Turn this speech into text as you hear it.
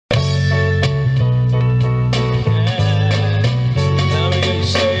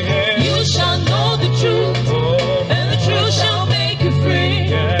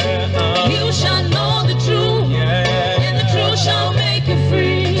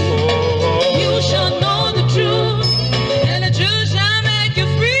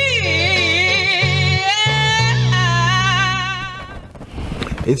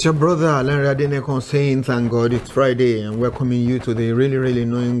It's your brother Lanre Adenekan saying thank God it's Friday and welcoming you to the Really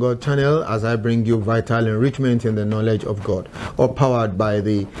Knowing God channel as I bring you vital enrichment in the knowledge of God, all powered by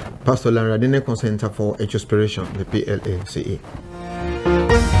the Pastor Lanre Adenekan Center for Inspiration, the PLACE.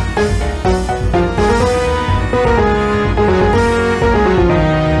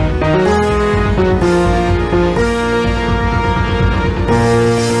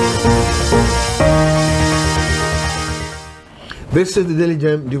 This is the Daily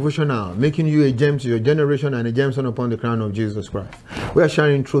Gem Devotional, making you a gem to your generation and a gemstone upon the crown of Jesus Christ. We are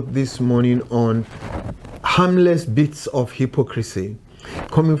sharing truth this morning on harmless bits of hypocrisy,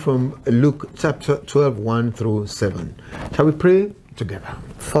 coming from Luke chapter 12, 1 through 7. Shall we pray together?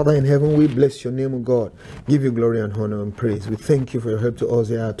 Father in heaven, we bless your name, O God. Give you glory and honor and praise. We thank you for your help to us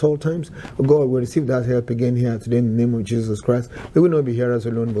here at all times. O God, we receive that help again here today in the name of Jesus Christ. We will not be hearers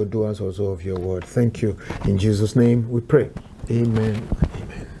alone, but doers also of your word. Thank you. In Jesus' name we pray. Amen.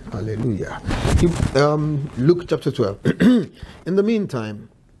 Amen. Hallelujah. Luke chapter 12. In the meantime,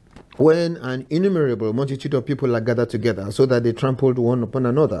 when an innumerable multitude of people are gathered together so that they trampled one upon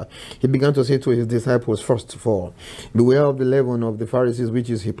another, he began to say to his disciples, first of all, beware of the leaven of the Pharisees, which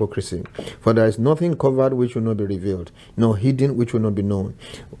is hypocrisy. For there is nothing covered which will not be revealed, nor hidden which will not be known.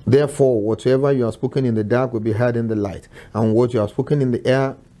 Therefore, whatsoever you have spoken in the dark will be heard in the light, and what you have spoken in the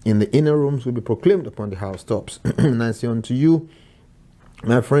air in the inner rooms will be proclaimed upon the housetops. And I say unto you,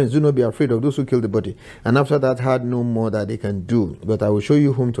 my friends, do not be afraid of those who kill the body, and after that had no more that they can do. But I will show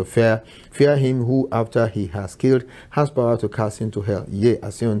you whom to fear. Fear him who, after he has killed, has power to cast into hell. Yea,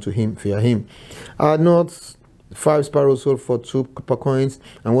 I say unto him, fear him. Are not 5 sparrows sold for 2 copper coins,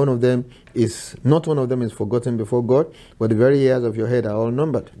 and one of them is forgotten before God? But the very hairs of your head are all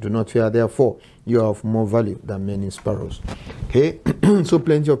numbered. Do not fear, therefore, you are of more value than many sparrows. Okay, so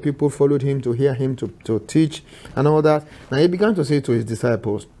plenty of people followed him to hear him to teach and all that. Now he began to say to his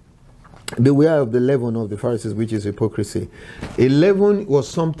disciples, beware of the leaven of the Pharisees, which is hypocrisy. A leaven was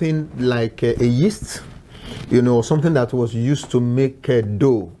something like a yeast, something that was used to make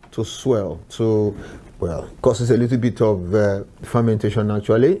dough to swell, causes a little bit of fermentation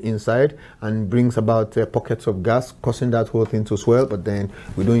actually inside and brings about pockets of gas, causing that whole thing to swell. But then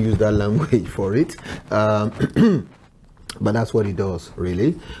we don't use that language for it. But that's what it does,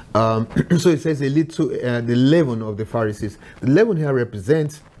 really. So it says the leaven of the Pharisees. The leaven here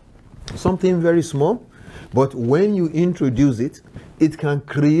represents something very small, but when you introduce it, it can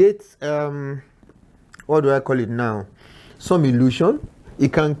create, what do I call it now? Some illusion.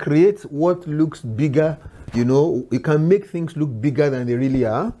 It can create what looks bigger, it can make things look bigger than they really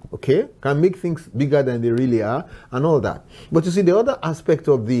are, okay? Can make things bigger than they really are and all that. But you see, the other aspect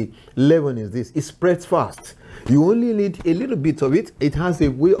of the leaven is this: it spreads fast. You only need a little bit of it. It has a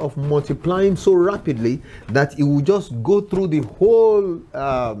way of multiplying so rapidly that it will just go through the whole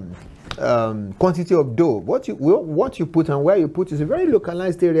quantity of dough. What you put and where you put is a very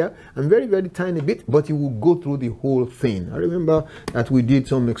localized area and very, very tiny bit, but it will go through the whole thing. I remember that we did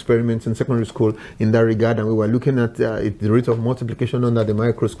some experiments in secondary school in that regard, and we were looking at the rate of multiplication under the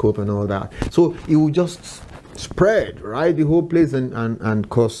microscope and all that. So it will just spread, right, the whole place and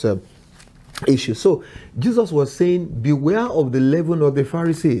cause issue. So Jesus was saying, beware of the leaven of the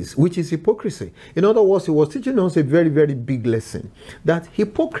Pharisees, which is hypocrisy. In other words, he was teaching us a very, very big lesson, that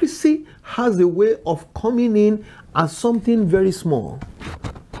hypocrisy has a way of coming in as something very small,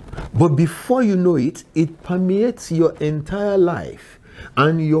 but before you know it, it permeates your entire life,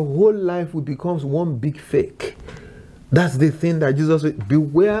 and your whole life will become one big fake. That's the thing that Jesus said,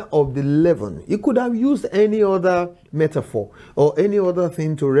 beware of the leaven. He could have used any other metaphor or any other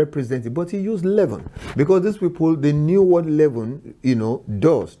thing to represent it, but he used leaven because these people, they knew what leaven,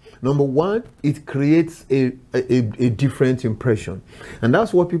 does. Number one, it creates a different impression. And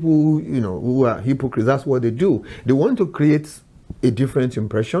that's what people who are hypocrites, that's what they do. They want to create a different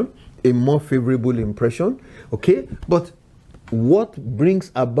impression, a more favorable impression, okay? But what brings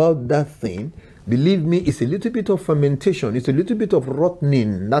about that thing, believe me, it's a little bit of fermentation. It's a little bit of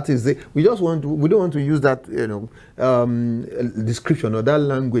rotting. That is it. We don't want to use that description or that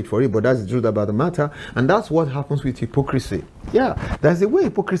language for it, but that's the truth about the matter. And that's what happens with hypocrisy. Yeah, that's the way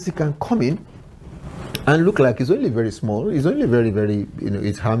hypocrisy can come in and look like it's only very small. It's only very, very,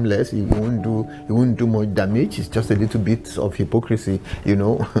 it's harmless. It won't do much damage. It's just a little bit of hypocrisy,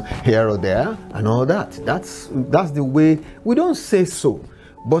 here or there and all that. That's the way. We don't say so,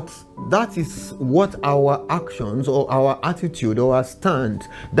 but that is what our actions or our attitude or our stand,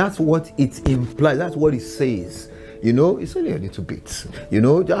 that's what it implies. That's what it says. It's only a little bit,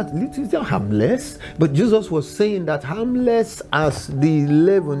 that little harmless. But Jesus was saying that harmless as the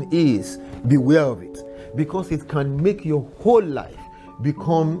leaven is, beware of it, because it can make your whole life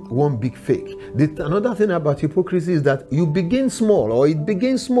become one big fake. Another thing about hypocrisy is that you begin small, or it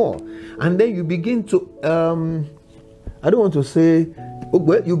begins small, and then you begin to I don't want to say,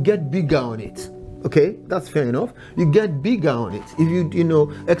 well, you get bigger on it. Okay, that's fair enough. You get bigger on it. If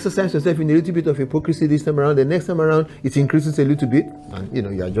you exercise yourself in a little bit of hypocrisy this time around, the next time around it increases a little bit,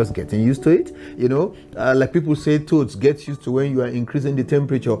 and you are just getting used to it. Like people say, toads get used to when you are increasing the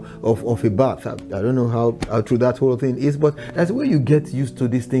temperature of a bath. I don't know how true that whole thing is, but that's where you get used to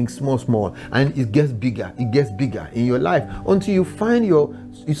these things small, and it gets bigger. It gets bigger in your life until you find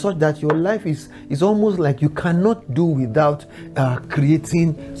it's such that your life is almost like you cannot do without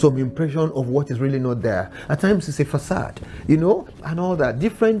creating some impression of what is really not there. At times it's a facade, and all that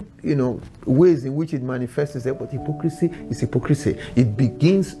different ways in which it manifests itself. But hypocrisy is hypocrisy. It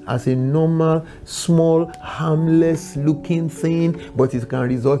begins as a normal, small, harmless looking thing, but it can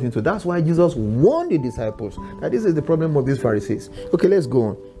result into. That's why Jesus warned the disciples that this is the problem of these Pharisees. Okay, let's go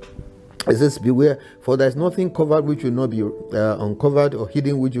on. It says, beware, for there is nothing covered which will not be uncovered, or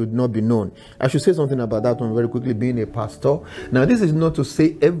hidden which would not be known. I should say something about that one very quickly, being a pastor. Now, this is not to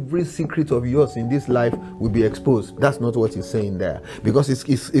say every secret of yours in this life will be exposed. That's not what he's saying there, because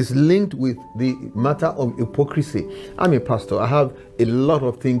it's linked with the matter of hypocrisy. I'm a pastor. I have a lot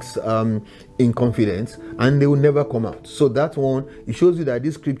of things in confidence, and they will never come out. So that one, it shows you that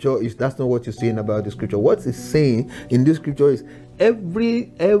this scripture that's not what you're saying about the scripture. What it's saying in this scripture is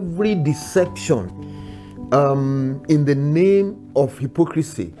every deception in the name of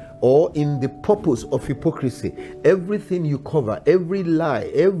hypocrisy, or in the purpose of hypocrisy, everything you cover, every lie,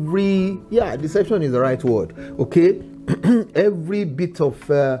 deception is the right word, okay? Every bit of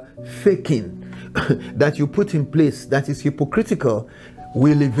faking that you put in place that is hypocritical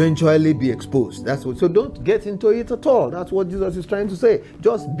will eventually be exposed. So don't get into it at all. That's what Jesus is trying to say.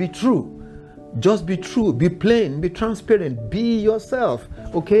 Just be true. Just be true, be plain, be transparent, be yourself.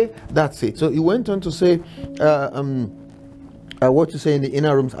 Okay, that's it. So he went on to say, what you say in the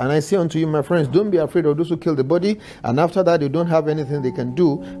inner rooms. And I say unto you, my friends, don't be afraid of those who kill the body, and after that they don't have anything they can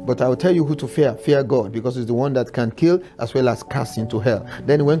do. But I will tell you who to fear. Fear God, because it's the one that can kill as well as cast into hell.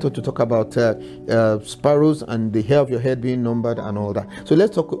 Then he went on to talk about sparrows and the hair of your head being numbered and all that. So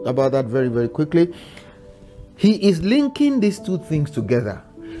let's talk about that very, very quickly. He is linking these two things together.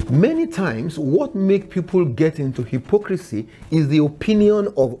 Many times, what makes people get into hypocrisy is the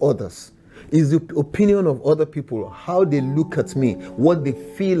opinion of others, is the opinion of other people, how they look at me, what they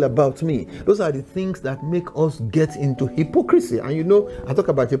feel about me. Those are the things that make us get into hypocrisy. And I talk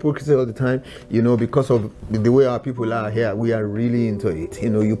about hypocrisy all the time, because of the way our people are here. We are really into it.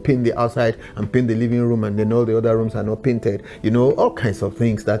 You paint the outside and paint the living room, and then all the other rooms are not painted. All kinds of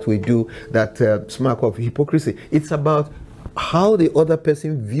things that we do that smack of hypocrisy. It's about how the other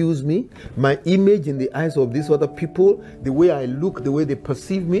person views me, my image in the eyes of these other people, the way I look, the way they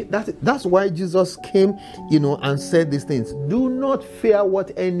perceive me. That's why Jesus came, and said these things. Do not fear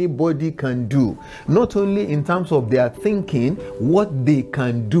what anybody can do. Not only in terms of their thinking, what they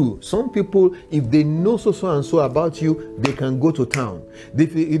can do. Some people, if they know so and so about you, they can go to town.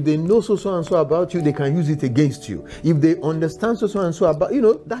 If they know so and so about you, they can use it against you. If they understand so and so about,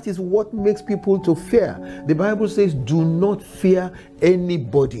 that is what makes people to fear. The Bible says, do not fear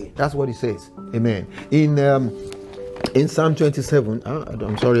anybody. That's what it says. Amen. In Psalm 27,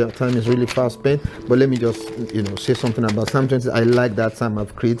 I'm sorry, our time is really fast spent, but let me just say something about Psalm 20. I like that psalm.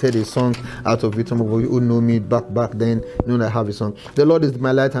 I've created a song out of it. Some of you who know me back then know that I have a song. The Lord is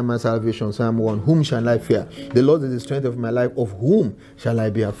my light and my salvation. Psalm 1. Whom shall I fear? The Lord is the strength of my life. Of whom shall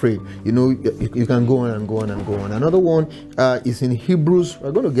I be afraid? You can go on and go on and go on. Another one is in Hebrews.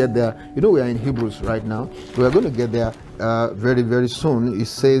 We're going to get there. We are in Hebrews right now. We're going to get there very, very soon. It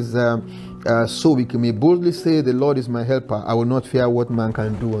says, so we may boldly say, the Lord is my helper. I will not fear what man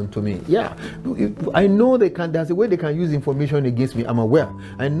can do unto me. Yeah, I know there's a way they can use information against me. I'm aware.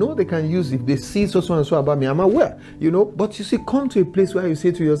 I know they can use, if they see so and so about me, I'm aware. But you see, come to a place where you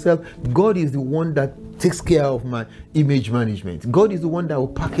say to yourself, God is the one that takes care of my image management. God is the one that will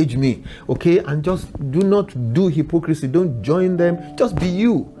package me. Okay, and just do not do hypocrisy. Don't join them. Just be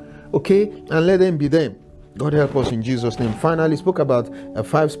you. Okay, and let them be them. God help us in Jesus' name. Finally, spoke about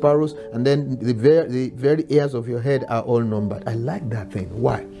 5 sparrows, and then the very hairs of your head are all numbered. I like that thing.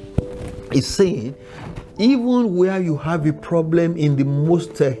 Why? It's saying, even where you have a problem in the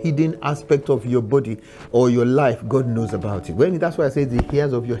most hidden aspect of your body or your life, God knows about it. That's why I say the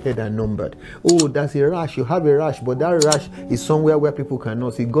hairs of your head are numbered. Oh, that's a rash. You have a rash, but that rash is somewhere where people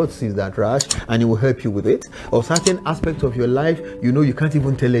cannot see. God sees that rash and He will help you with it. Or certain aspects of your life, you can't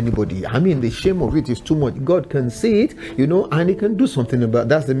even tell anybody. I mean, the shame of it is too much. God can see it, and He can do something about it.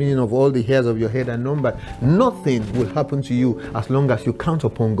 That's the meaning of all the hairs of your head are numbered. Nothing will happen to you as long as you count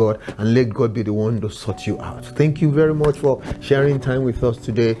upon God and let God be the one to sort you out. Thank you very much for sharing time with us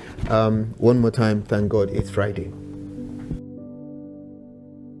today. One more time, thank God it's Friday.